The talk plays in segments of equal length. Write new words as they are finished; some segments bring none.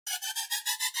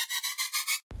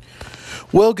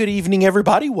Well, good evening,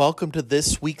 everybody. Welcome to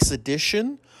this week's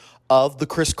edition of the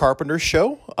Chris Carpenter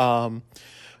Show.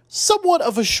 Somewhat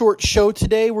of a short show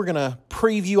today. We're going to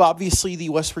preview, obviously, the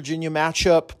West Virginia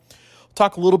matchup,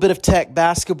 talk a little bit of Tech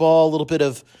basketball, a little bit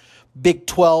of Big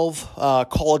 12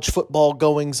 college football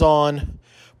goings on,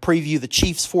 preview the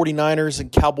Chiefs, 49ers,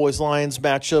 and Cowboys, Lions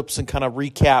matchups, and kind of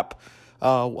recap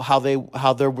how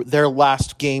their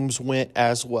last games went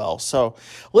as well. So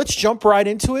let's jump right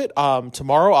into it.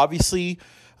 Tomorrow, obviously,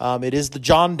 it is the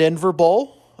John Denver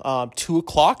Bowl, 2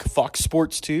 o'clock, Fox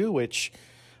Sports 2, which,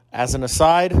 as an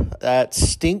aside, that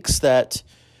stinks that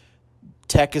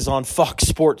Tech is on Fox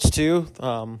Sports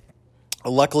 2.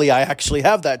 Luckily, I actually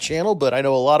have that channel, but I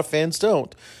know a lot of fans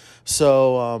don't.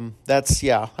 So that's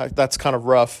kind of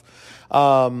rough.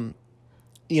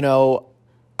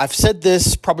 I've said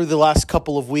this probably the last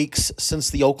couple of weeks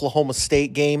since the Oklahoma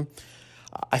State game.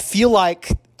 I feel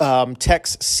like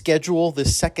Tech's schedule, the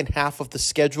second half of the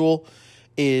schedule,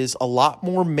 is a lot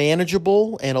more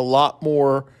manageable and a lot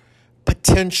more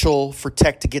potential for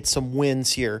Tech to get some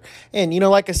wins here. And,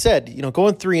 like I said,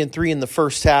 going 3-3 in the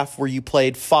first half where you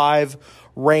played 5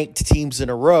 ranked teams in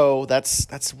a row,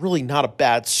 that's really not a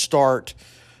bad start.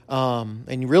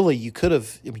 And really, you could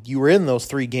have, you were in those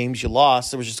 3 games, you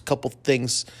lost. There was just a couple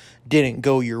things didn't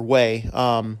go your way.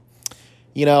 I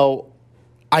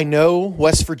know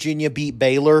West Virginia beat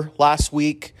Baylor last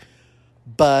week,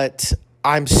 but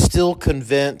I'm still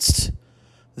convinced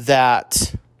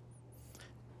that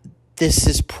this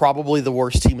is probably the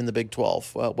worst team in the Big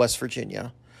 12, West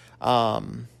Virginia.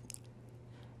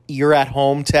 You're at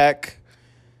home, Tech.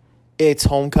 It's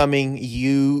homecoming.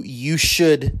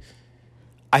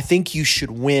 I think you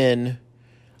should win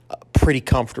pretty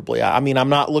comfortably. I mean, I'm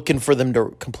not looking for them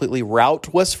to completely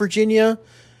rout West Virginia,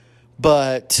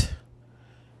 but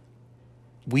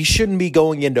we shouldn't be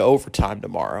going into overtime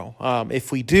tomorrow.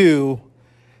 If we do,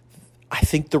 I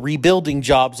think the rebuilding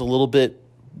job's a little bit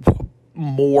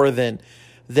more than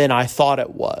I thought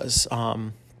it was.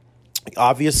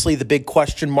 Obviously, the big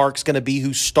question mark's going to be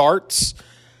who starts.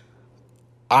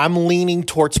 I'm leaning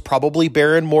towards probably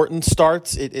Baron Morton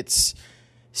starts. It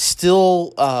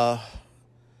still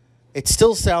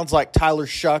sounds like Tyler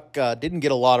Shuck didn't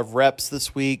get a lot of reps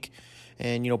this week.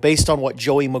 And, based on what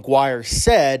Joey McGuire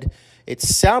said, it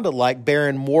sounded like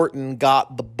Baron Morton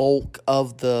got the bulk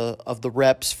of the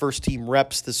reps, first-team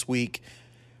reps this week,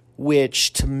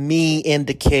 which to me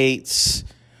indicates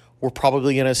we're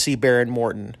probably going to see Baron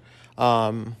Morton,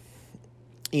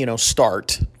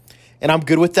 start. And I'm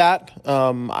good with that.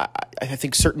 I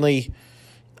think certainly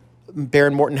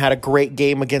Baron Morton had a great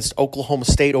game against Oklahoma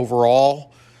State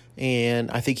overall,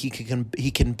 and I think he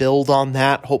can build on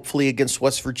that, hopefully, against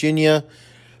West Virginia.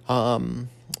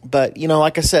 But,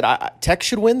 like I said, Tech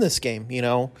should win this game,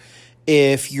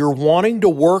 If you're wanting to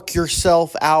work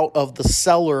yourself out of the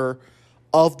cellar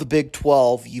of the Big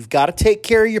 12, you've got to take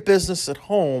care of your business at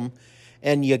home,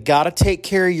 and you got to take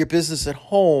care of your business at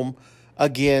home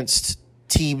against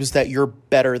teams that you're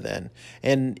better than.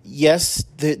 And yes,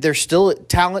 there's still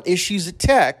talent issues at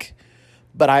Tech,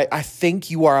 but I think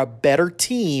you are a better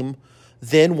team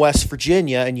than West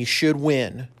Virginia, and you should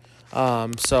win.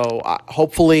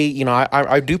 Hopefully,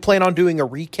 I do plan on doing a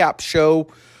recap show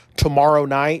tomorrow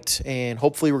night, and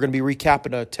hopefully we're going to be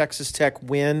recapping a Texas Tech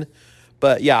win.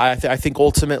 But yeah, I think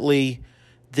ultimately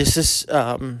this is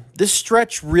this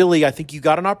stretch really. I think you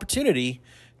got an opportunity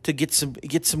to get some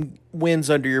wins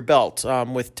under your belt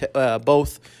with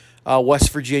both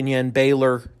West Virginia and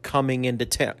Baylor coming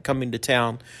to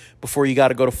town before you got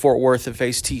to go to Fort Worth and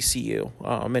face TCU.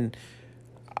 I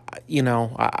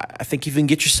think if you can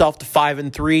get yourself to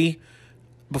 5-3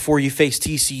 before you face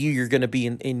TCU, you're going to be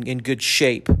in good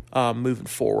shape moving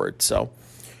forward. So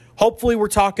hopefully we're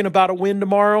talking about a win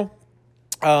tomorrow.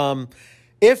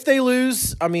 If they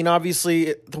lose, I mean,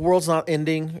 obviously the world's not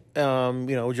ending. Joey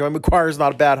McGuire is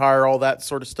not a bad hire, all that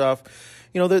sort of stuff.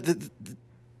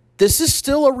 This is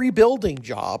still a rebuilding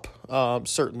job,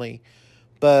 certainly.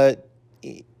 But,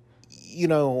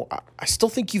 I still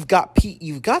think you've got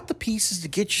the pieces to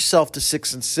get yourself to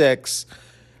 6-6.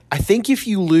 I think if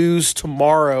you lose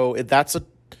tomorrow, that's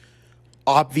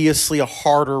obviously a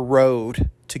harder road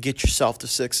to get yourself to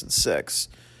 6-6.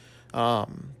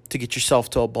 To get yourself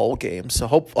to a bowl game. So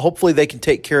hopefully they can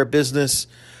take care of business,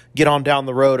 get on down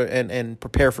the road, and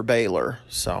prepare for Baylor.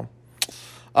 So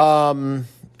other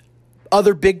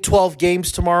Big 12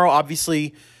 games tomorrow,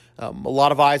 obviously a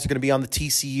lot of eyes are going to be on the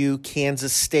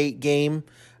TCU-Kansas State game.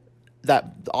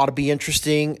 That ought to be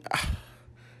interesting.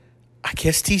 I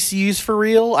guess TCU's for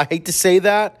real. I hate to say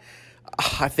that.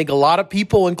 I think a lot of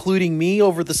people, including me,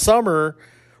 over the summer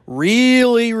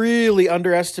really, really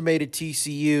underestimated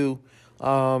TCU.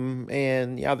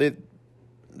 And yeah,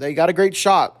 they got a great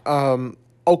shot.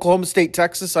 Oklahoma State,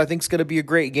 Texas, I think is going to be a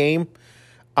great game.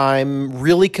 I'm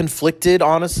really conflicted,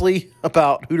 honestly,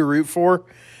 about who to root for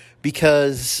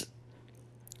because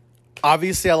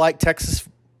obviously I like Texas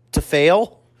to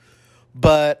fail,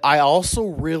 but I also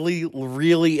really,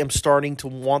 really am starting to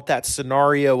want that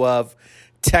scenario of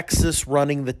Texas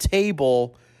running the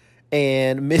table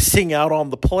and missing out on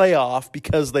the playoff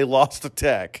because they lost to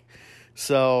Tech.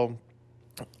 So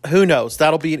who knows?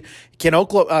 That'll be can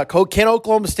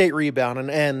Oklahoma State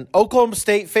rebound? And Oklahoma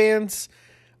State fans,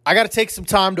 I got to take some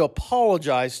time to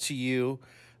apologize to you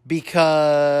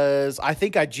because I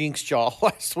think I jinxed y'all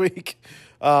last week.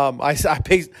 I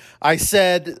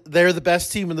said they're the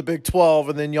best team in the Big 12,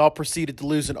 and then y'all proceeded to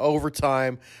lose in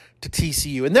overtime to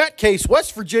TCU. In that case,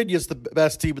 West Virginia is the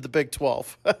best team in the Big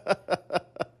 12.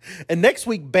 And next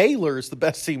week, Baylor is the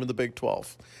best team in the Big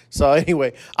 12. So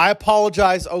anyway, I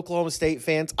apologize, Oklahoma State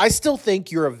fans. I still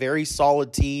think you're a very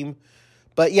solid team.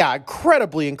 But yeah,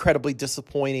 incredibly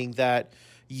disappointing that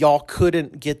y'all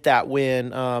couldn't get that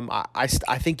win. I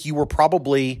think you were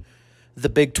probably the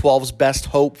Big 12's best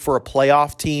hope for a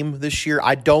playoff team this year.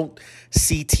 I don't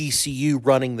see TCU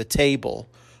running the table.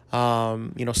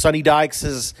 Sonny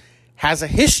Dykes has a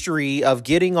history of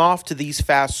getting off to these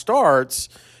fast starts,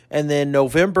 and then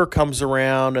November comes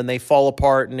around and they fall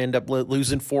apart and end up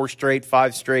losing 5 straight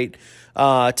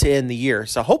to end the year.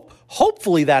 So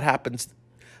hopefully that happens.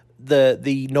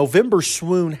 The November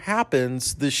swoon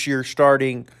happens this year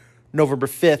starting November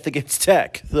 5th against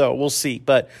Tech. So we'll see.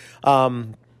 But,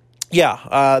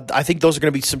 I think those are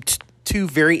going to be some two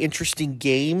very interesting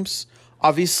games,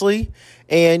 obviously.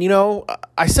 And,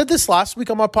 I said this last week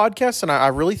on my podcast, and I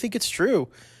really think it's true.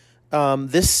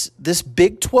 This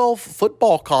Big 12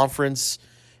 football conference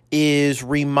is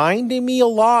reminding me a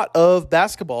lot of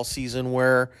basketball season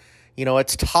where,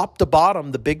 it's top to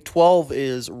bottom. The Big 12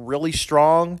 is really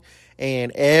strong,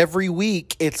 and every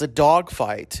week it's a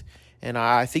dogfight. And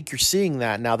I think you're seeing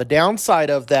that. Now, the downside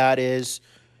of that is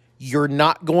you're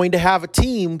not going to have a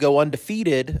team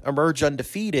emerge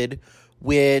undefeated,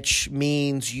 which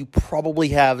means you probably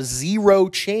have zero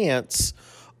chance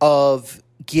of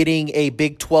getting a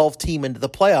Big 12 team into the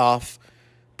playoff.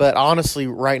 But honestly,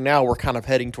 right now we're kind of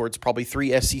heading towards probably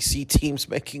 3 SEC teams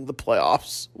making the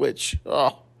playoffs, which,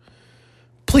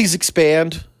 please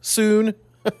expand soon.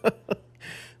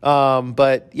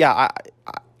 But yeah,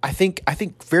 I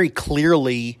think very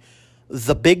clearly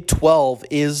the Big 12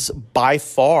 is by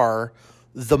far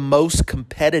the most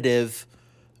competitive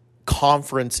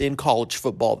conference in college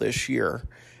football this year.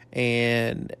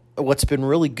 And what's been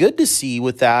really good to see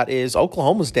with that is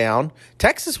Oklahoma's down.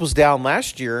 Texas was down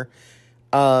last year.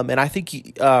 And I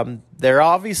think they're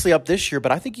obviously up this year,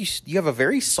 but I think you have a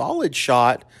very solid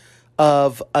shot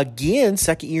of, again,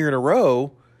 second year in a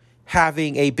row,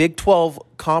 having a Big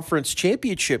 12 conference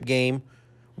championship game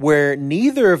where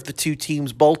neither of the two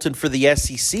teams bolting for the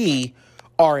SEC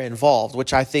are involved,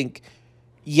 which I think,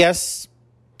 yes,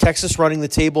 Texas running the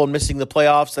table and missing the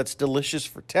playoffs, that's delicious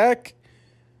for Tech.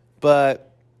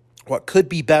 But what could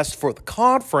be best for the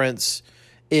conference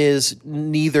is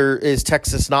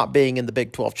Texas not being in the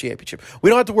Big 12 championship. We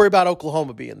don't have to worry about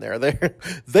Oklahoma being there.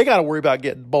 They got to worry about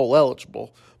getting bowl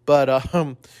eligible. But,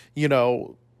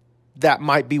 that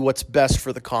might be what's best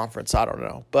for the conference. I don't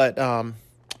know. But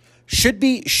should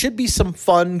be some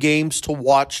fun games to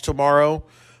watch tomorrow.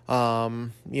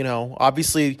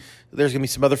 Obviously there's going to be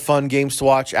some other fun games to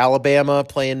watch. Alabama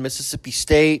playing Mississippi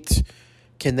State.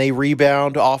 Can they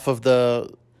rebound off of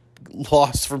the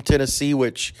loss from Tennessee,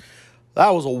 which that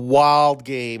was a wild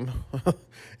game.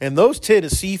 And those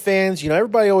Tennessee fans,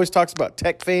 everybody always talks about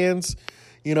Tech fans,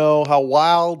 how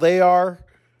wild they are.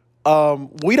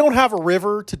 We don't have a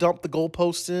river to dump the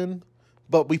goalposts in,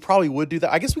 but we probably would do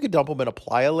that. I guess we could dump them in a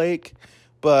playa lake,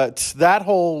 but that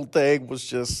whole thing was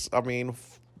just,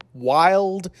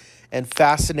 wild and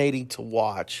fascinating to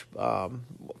watch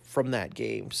from that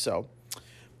game. So,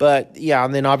 but yeah,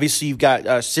 and then obviously you've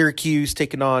got Syracuse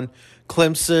taking on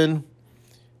Clemson.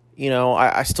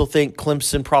 I still think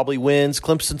Clemson probably wins.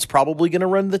 Clemson's probably going to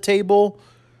run the table.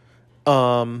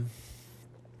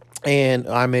 And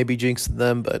I may be jinxing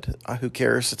them, but who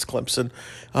cares? It's Clemson.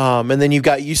 And then you've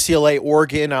got UCLA,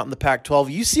 Oregon out in the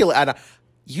Pac-12.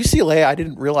 UCLA, I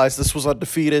didn't realize this was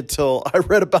undefeated till I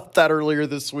read about that earlier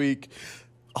this week.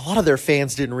 A lot of their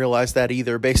fans didn't realize that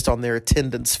either based on their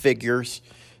attendance figures,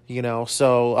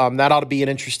 So that ought to be an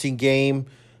interesting game.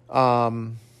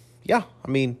 I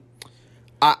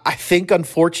think,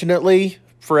 unfortunately,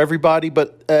 for everybody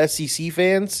but SEC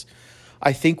fans,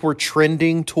 I think we're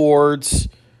trending towards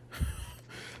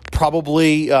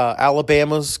Probably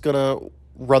Alabama's going to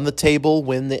run the table,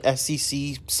 win the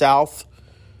SEC South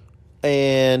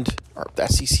or the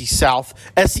SEC South,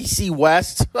 SEC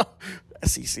West,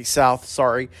 SEC South,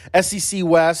 sorry, SEC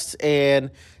West,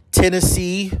 and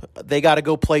Tennessee, they got to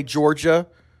go play Georgia.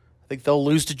 I think they'll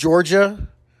lose to Georgia,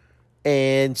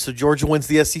 and so Georgia wins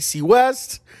the SEC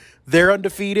West. They're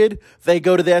undefeated. They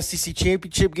go to the SEC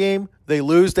championship game. They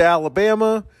lose to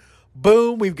Alabama.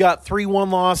 Boom, we've got 3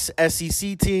 one-loss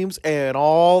SEC teams, and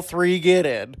all 3 get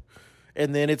in.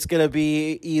 And then it's going to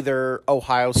be either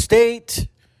Ohio State,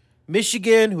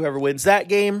 Michigan, whoever wins that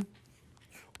game,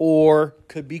 or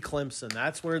could be Clemson.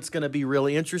 That's where it's going to be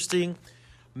really interesting.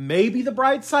 Maybe the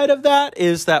bright side of that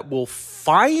is that we'll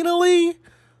finally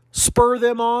spur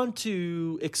them on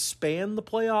to expand the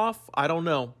playoff. I don't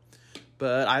know.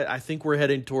 But I think we're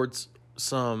heading towards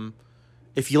some...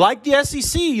 If you like the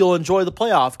SEC, you'll enjoy the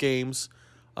playoff games.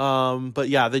 But,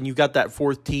 yeah, then you've got that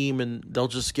 4th team, and they'll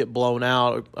just get blown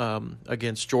out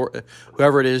against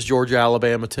whoever it is, Georgia,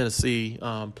 Alabama, Tennessee,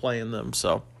 playing them.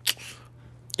 So,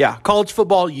 yeah, college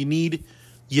football, you need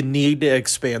to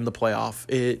expand the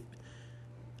playoff.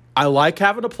 I like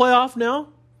having a playoff now,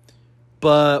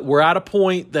 but we're at a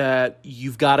point that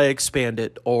you've got to expand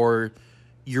it or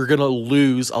you're going to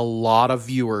lose a lot of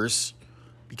viewers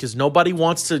because nobody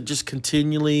wants to just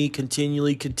continually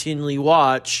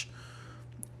watch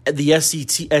the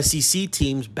SEC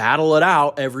teams battle it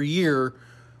out every year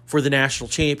for the national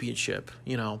championship,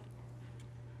 you know.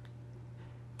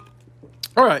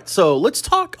 All right, so let's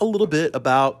talk a little bit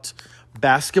about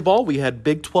basketball. We had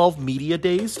Big 12 Media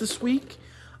Days this week.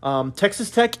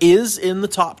 Texas Tech is in the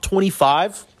top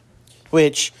 25,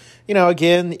 which, you know,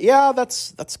 again, yeah,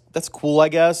 that's cool, I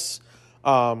guess.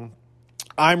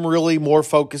 I'm really more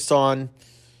focused on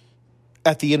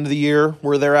at the end of the year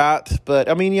where they're at. But,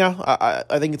 I mean, yeah,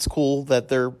 I think it's cool that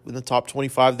they're in the top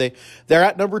 25. They're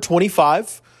at number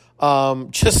 25,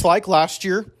 just like last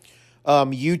year.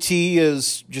 UT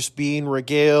is just being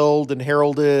regaled and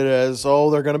heralded as,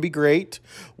 they're going to be great,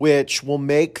 which will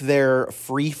make their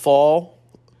free fall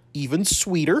even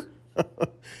sweeter.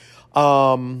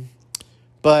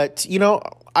 But, you know,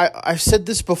 I've said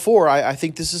this before. I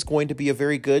think this is going to be a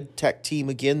very good Tech team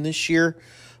again this year.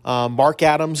 Mark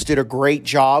Adams did a great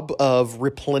job of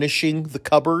replenishing the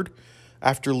cupboard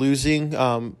after losing,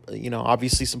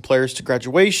 obviously some players to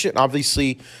graduation,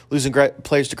 obviously losing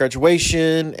players to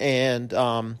graduation and,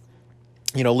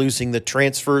 losing the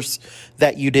transfers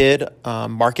that you did.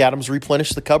 Mark Adams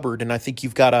replenished the cupboard, and I think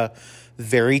you've got a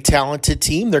very talented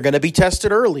team. They're going to be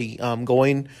tested early.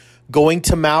 Going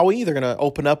to Maui, they're going to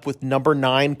open up with number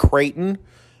 9 Creighton,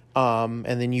 and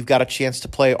then you've got a chance to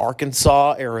play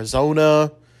Arkansas,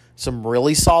 Arizona, some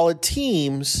really solid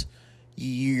teams.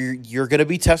 You're going to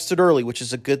be tested early, which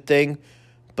is a good thing.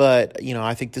 But, you know,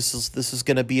 I think this is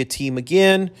going to be a team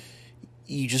again.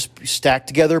 You just stack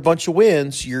together a bunch of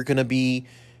wins, you're going to be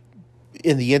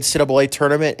in the NCAA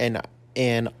tournament,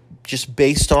 and just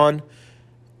based on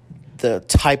the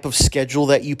type of schedule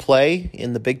that you play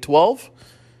in the Big 12,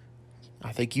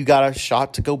 I think you got a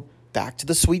shot to go back to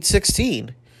the Sweet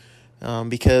 16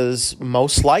 because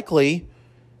most likely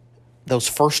those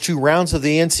first 2 rounds of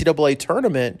the NCAA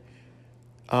tournament,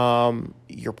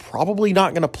 you're probably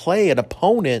not going to play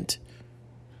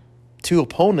two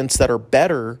opponents that are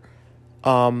better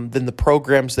than the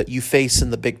programs that you face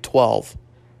in the Big 12.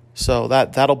 So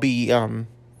that'll be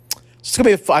it's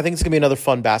gonna be. I think it's gonna be another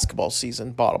fun basketball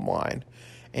season. Bottom line,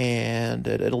 and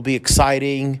it'll be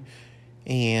exciting.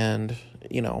 And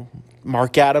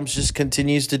Mark Adams just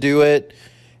continues to do it.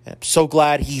 I'm so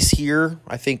glad he's here.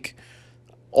 I think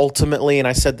ultimately, and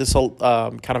I said this kind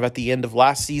of at the end of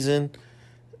last season,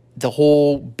 the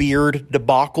whole Beard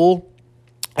debacle,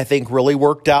 I think really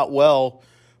worked out well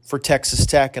for Texas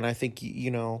Tech, and I think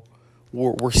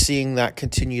we're seeing that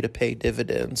continue to pay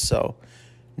dividends. So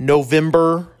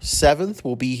November 7th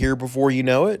will be here before you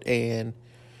know it, and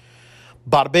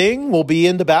bada bing, we'll be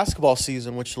into basketball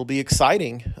season, which will be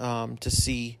exciting to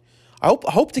see. I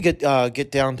hope to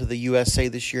get down to the USA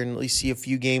this year and at least see a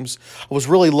few games. I was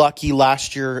really lucky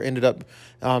last year. Ended up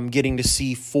getting to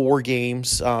see 4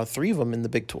 games, 3 of them in the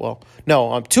Big 12.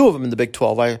 No, 2 of them in the Big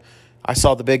 12. I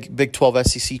saw the Big 12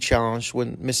 SEC Challenge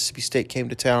when Mississippi State came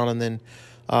to town, and then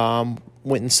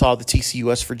went and saw the TCU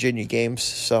West Virginia games.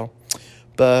 So,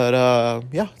 but I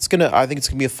think it's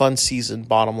gonna be a fun season.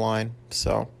 Bottom line.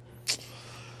 So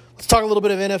let's talk a little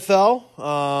bit of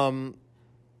NFL.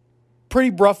 Pretty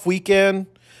rough weekend.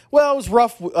 Well, it was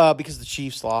rough because the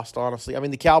Chiefs lost, honestly. I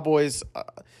mean, the Cowboys,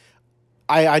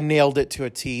 I nailed it to a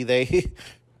T.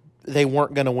 They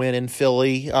weren't going to win in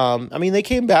Philly. I mean, they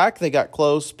came back. They got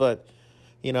close, but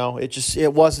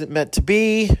It wasn't meant to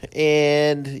be.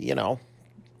 And,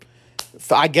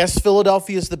 I guess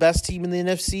Philadelphia is the best team in the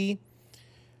NFC.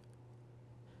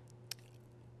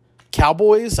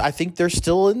 Cowboys, I think they're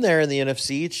still in there in the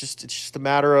NFC. It's just a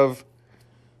matter of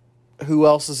who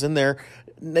else is in there.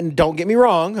 And don't get me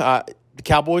wrong, the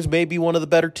Cowboys may be one of the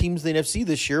better teams in the NFC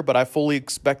this year, but I fully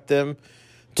expect them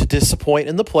to disappoint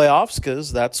in the playoffs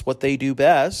because that's what they do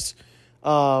best.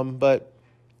 But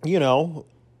the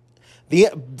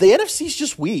NFC is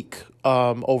just weak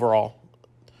overall.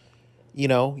 You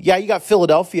got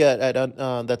Philadelphia at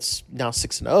that's now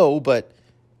 6-0, but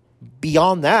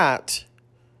beyond that,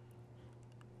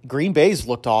 Green Bay's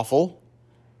looked awful.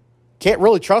 Can't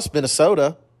really trust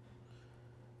Minnesota.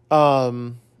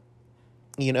 The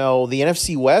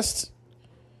NFC West,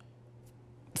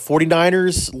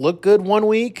 49ers looked good one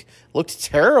week, looked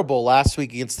terrible last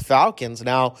week against the Falcons.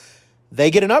 Now, they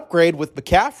get an upgrade with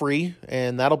McCaffrey,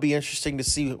 and that'll be interesting to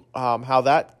see how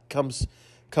that comes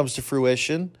to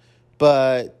fruition.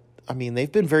 But,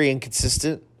 they've been very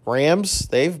inconsistent. Rams,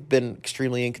 they've been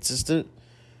extremely inconsistent.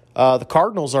 The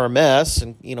Cardinals are a mess,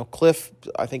 and, Cliff,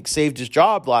 I think, saved his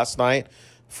job last night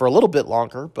for a little bit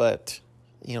longer, but,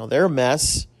 they're a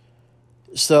mess.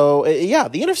 So, the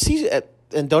NFC,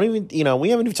 and don't even, we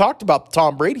haven't even talked about the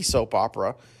Tom Brady soap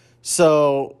opera.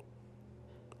 So,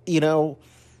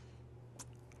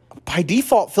 by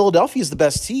default, Philadelphia is the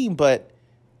best team, but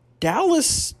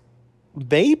Dallas,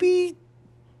 maybe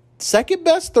second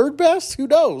best, third best, who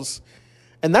knows?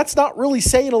 And that's not really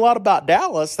saying a lot about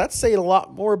Dallas. That's saying a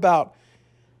lot more about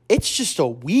it's just a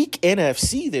weak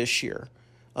NFC this year.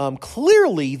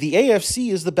 Clearly, the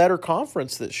AFC is the better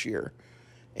conference this year.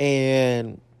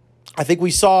 And I think we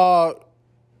saw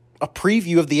a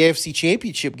preview of the AFC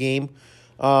Championship game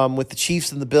with the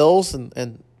Chiefs and the Bills,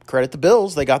 and credit the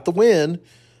Bills, they got the win.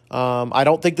 I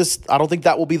don't think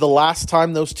that will be the last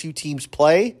time those two teams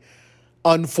play.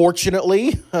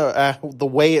 Unfortunately, the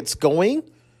way it's going,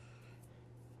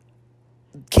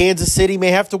 Kansas City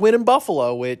may have to win in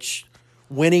Buffalo, which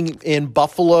winning in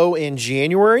Buffalo in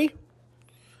January,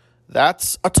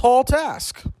 that's a tall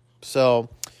task. So,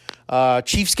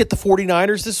 Chiefs get the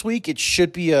 49ers this week. That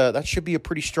should be a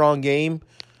pretty strong game.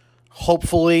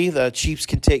 Hopefully, the Chiefs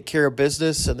can take care of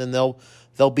business, and then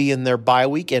they'll be in their bye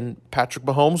week, and Patrick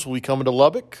Mahomes will be coming to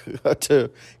Lubbock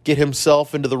to get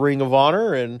himself into the Ring of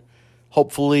Honor and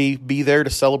hopefully be there to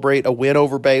celebrate a win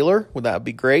over Baylor. Well, that would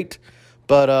be great.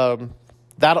 But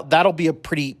that'll be a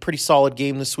pretty solid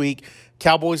game this week.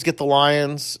 Cowboys get the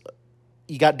Lions.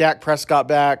 You got Dak Prescott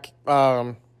back.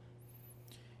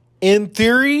 In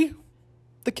theory,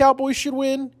 the Cowboys should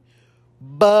win.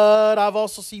 But I've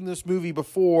also seen this movie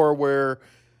before where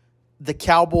the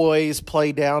Cowboys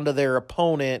play down to their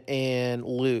opponent and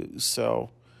lose. So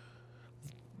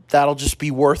that'll just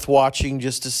be worth watching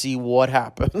just to see what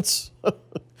happens.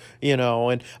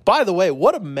 And by the way,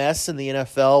 what a mess in the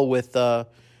NFL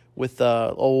with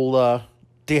old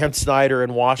Dan Snyder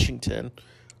in Washington.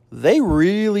 They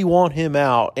really want him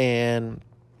out, and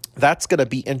that's going to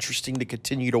be interesting to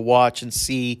continue to watch and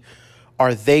see,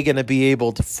 are they going to be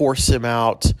able to force him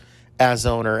out as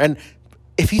owner? And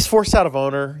if he's forced out of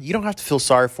owner, you don't have to feel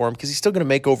sorry for him because he's still going to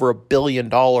make over $1 billion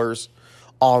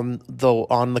on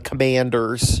the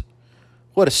Commanders.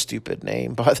 What a stupid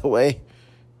name, by the way.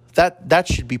 That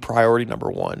should be priority number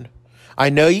one. I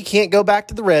know you can't go back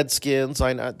to the Redskins.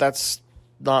 I know that's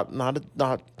not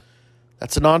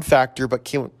that's a non-factor. But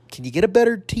can you get a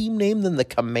better team name than the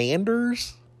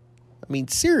Commanders? I mean,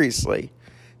 seriously,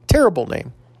 terrible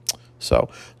name. So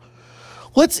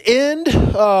let's end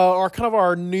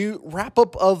our new wrap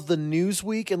up of the news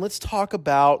week, and let's talk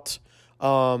about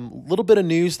a little bit of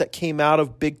news that came out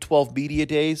of Big 12 Media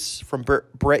Days from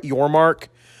Brett Yormark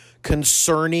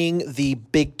concerning the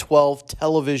Big 12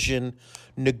 television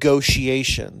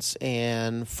negotiations.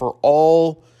 And for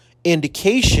all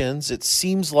indications, it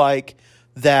seems like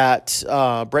that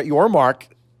Brett Yormark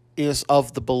is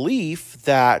of the belief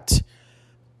that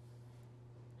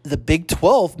the Big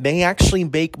 12 may actually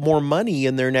make more money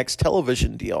in their next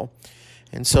television deal.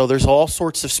 And so there's all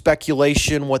sorts of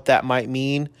speculation what that might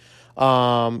mean.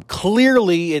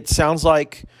 Clearly, it sounds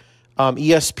like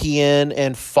ESPN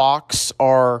and Fox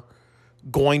are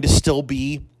going to still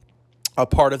be a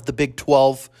part of the Big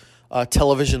 12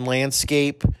 television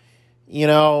landscape.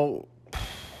 It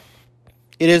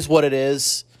is what it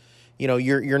is.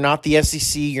 You're not the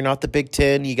SEC, you're not the Big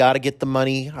 10. You got to get the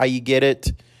money how you get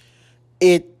it.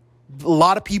 A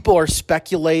lot of people are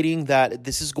speculating that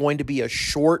this is going to be a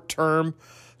short-term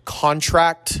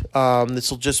contract.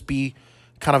 This will just be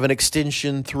kind of an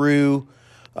extension through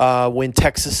when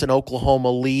Texas and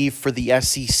Oklahoma leave for the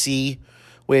SEC,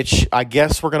 which I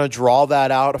guess we're going to draw that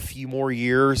out a few more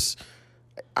years.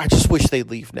 I just wish they'd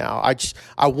leave now.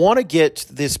 I want to get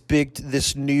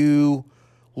this new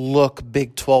look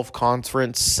Big 12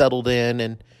 conference settled in,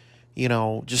 and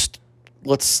just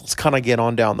let's kind of get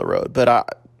on down the road. But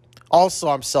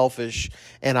I'm selfish,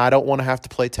 and I don't want to have to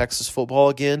play Texas football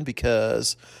again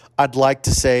because I'd like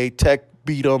to say Tech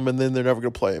beat them and then they're never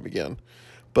going to play them again.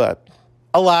 But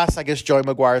alas, I guess Joey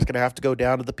McGuire is going to have to go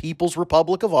down to the People's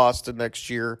Republic of Austin next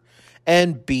year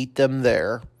and beat them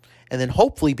there. And then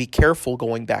hopefully be careful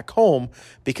going back home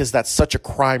because that's such a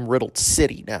crime-riddled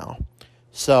city now.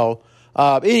 So,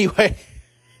 anyway,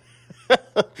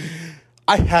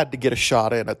 I had to get a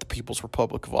shot in at the People's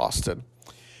Republic of Austin.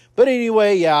 But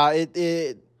anyway, yeah,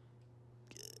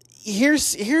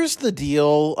 here's the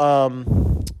deal.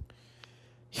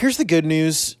 Here's the good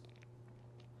news.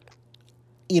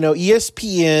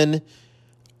 ESPN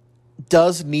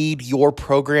does need your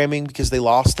programming because they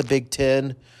lost the Big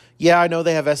Ten. Yeah, I know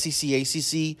they have SEC,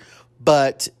 ACC,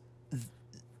 but,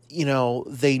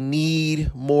 they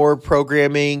need more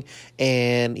programming.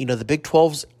 And, the Big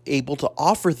 12's able to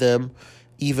offer them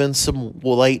even some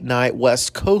late-night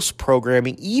West Coast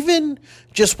programming, even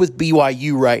just with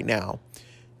BYU right now.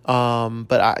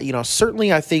 But,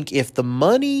 certainly I think if the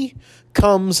money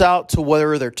comes out to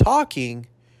where they're talking,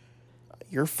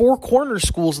 your four corner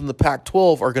schools in the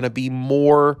Pac-12 are going to be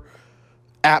more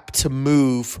apt to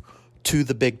move to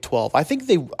the Big 12. I think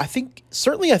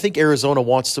Arizona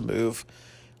wants to move.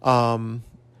 And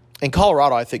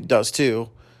Colorado, I think, does too.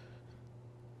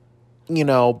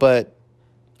 But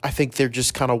I think they're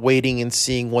just kind of waiting and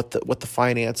seeing what the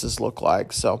finances look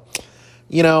like. So,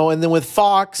 and then with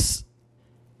Fox,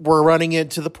 we're running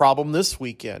into the problem this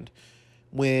weekend.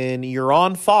 When you're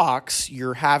on Fox,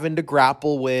 you're having to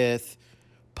grapple with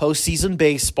postseason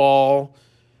baseball,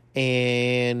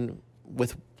 and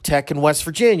with Tech in West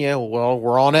Virginia, well,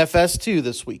 we're on FS2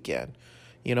 this weekend.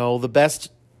 The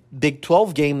best Big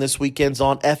 12 game this weekend's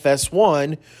on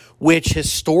FS1, which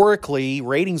historically,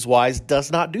 ratings-wise,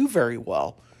 does not do very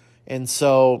well. And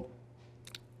so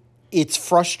it's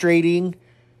frustrating.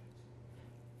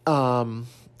 And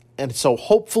so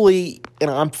hopefully, and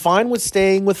I'm fine with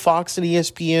staying with Fox and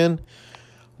ESPN,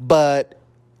 but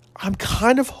I'm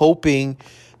kind of hoping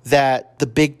that the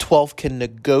Big 12 can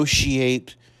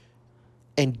negotiate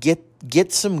and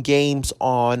get some games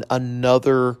on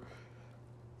another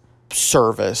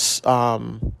service.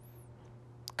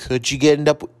 Could you end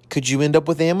up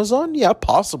with Amazon? Yeah,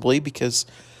 possibly, because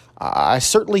I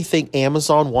certainly think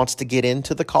Amazon wants to get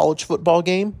into the college football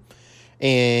game,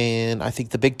 and I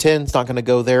think the Big Ten's not going to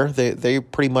go there. They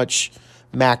pretty much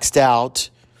maxed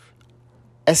out.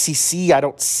 SEC, I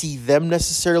don't see them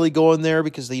necessarily going there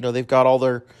because they've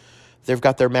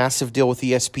got their massive deal with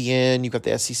ESPN. You've got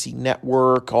the SEC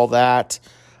network, all that.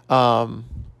 ACC,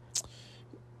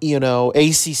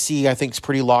 I think, is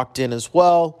pretty locked in as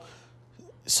well.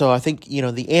 So I think,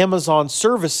 the Amazon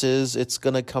services, it's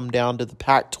going to come down to the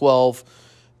Pac-12,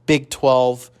 Big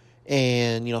 12,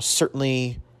 and,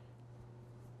 certainly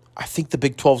I think the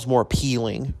Big 12 is more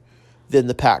appealing than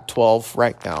the Pac-12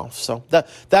 right now. So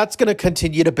that's going to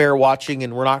continue to bear watching,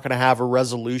 and we're not going to have a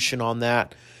resolution on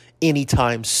that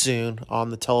anytime soon on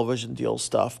the television deal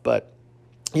stuff. But,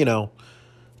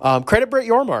 credit Brett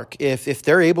Yormark. If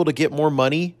they're able to get more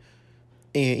money,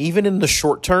 even in the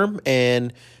short term,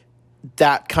 and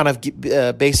that kind of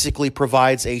basically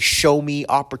provides a show-me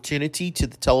opportunity to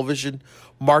the television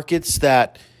markets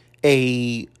that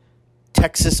a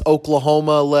Texas,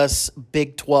 Oklahoma, less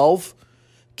Big 12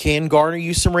 can garner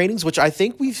you some ratings, which I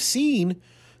think we've seen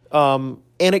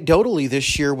anecdotally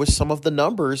this year with some of the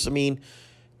numbers. I mean,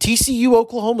 TCU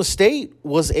Oklahoma State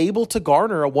was able to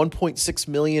garner a 1.6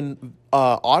 million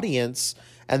audience,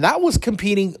 and that was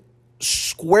competing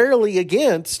squarely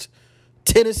against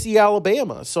Tennessee,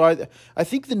 Alabama. So I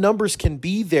think the numbers can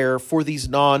be there for the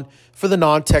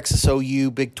non-Texas OU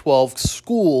Big 12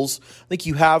 schools. I think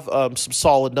you have some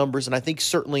solid numbers, and I think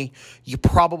certainly you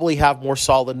probably have more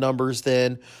solid numbers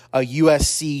than a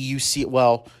USC,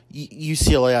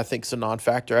 UCLA I think is a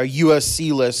non-factor, a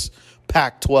USC-less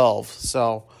Pac-12.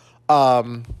 So,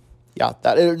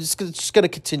 that it's just going to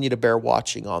continue to bear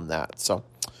watching on that. So,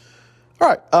 all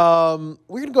right,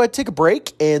 we're going to go ahead and take a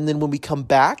break, and then when we come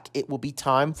back, it will be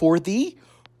time for the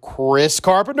Chris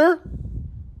Carpenter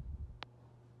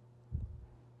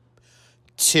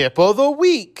Tip of the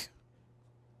Week.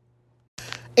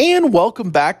 And welcome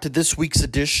back to this week's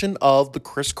edition of the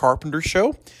Chris Carpenter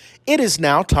Show. It is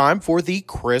now time for the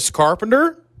Chris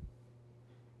Carpenter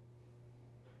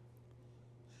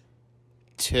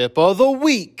Tip of the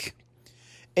Week.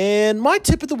 And my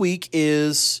tip of the week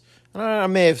is I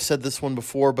may have said this one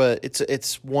before, but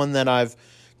it's one that I've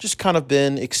just kind of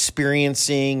been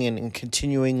experiencing and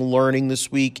continuing learning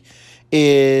this week,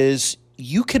 is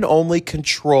you can only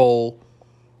control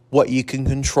what you can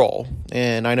control.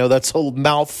 And I know that's a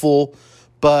mouthful,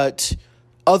 but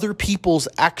other people's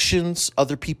actions,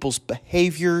 other people's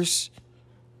behaviors,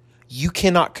 you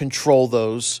cannot control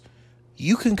those.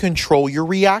 You can control your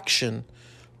reaction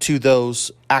to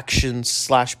those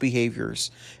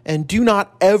actions/behaviors. And do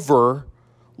not ever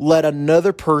let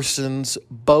another person's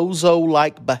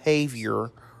bozo-like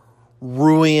behavior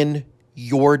ruin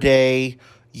your day,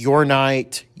 your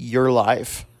night, your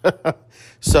life.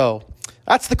 So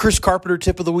that's the Chris Carpenter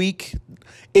tip of the week.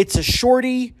 It's a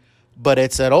shorty, but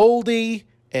it's an oldie,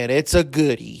 and it's a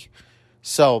goodie.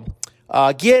 So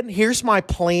again, here's my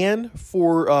plan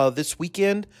for this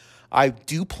weekend. I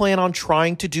do plan on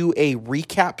trying to do a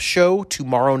recap show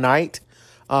tomorrow night,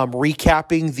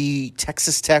 recapping the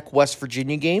Texas Tech West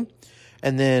Virginia game.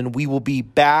 And then we will be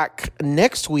back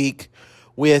next week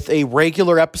with a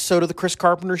regular episode of the Chris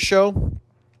Carpenter Show.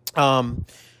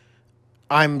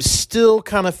 I'm still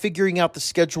kind of figuring out the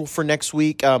schedule for next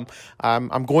week. I'm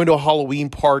going to a Halloween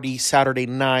party Saturday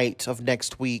night of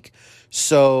next week,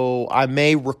 so I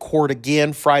may record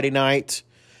again Friday night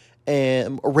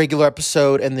and a regular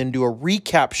episode, and then do a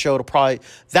recap show.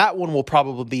 That one will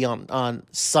probably be on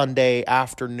Sunday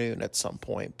afternoon at some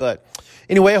point. But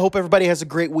anyway, I hope everybody has a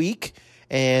great week,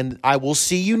 and I will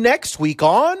see you next week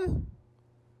on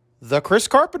The Chris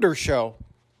Carpenter Show.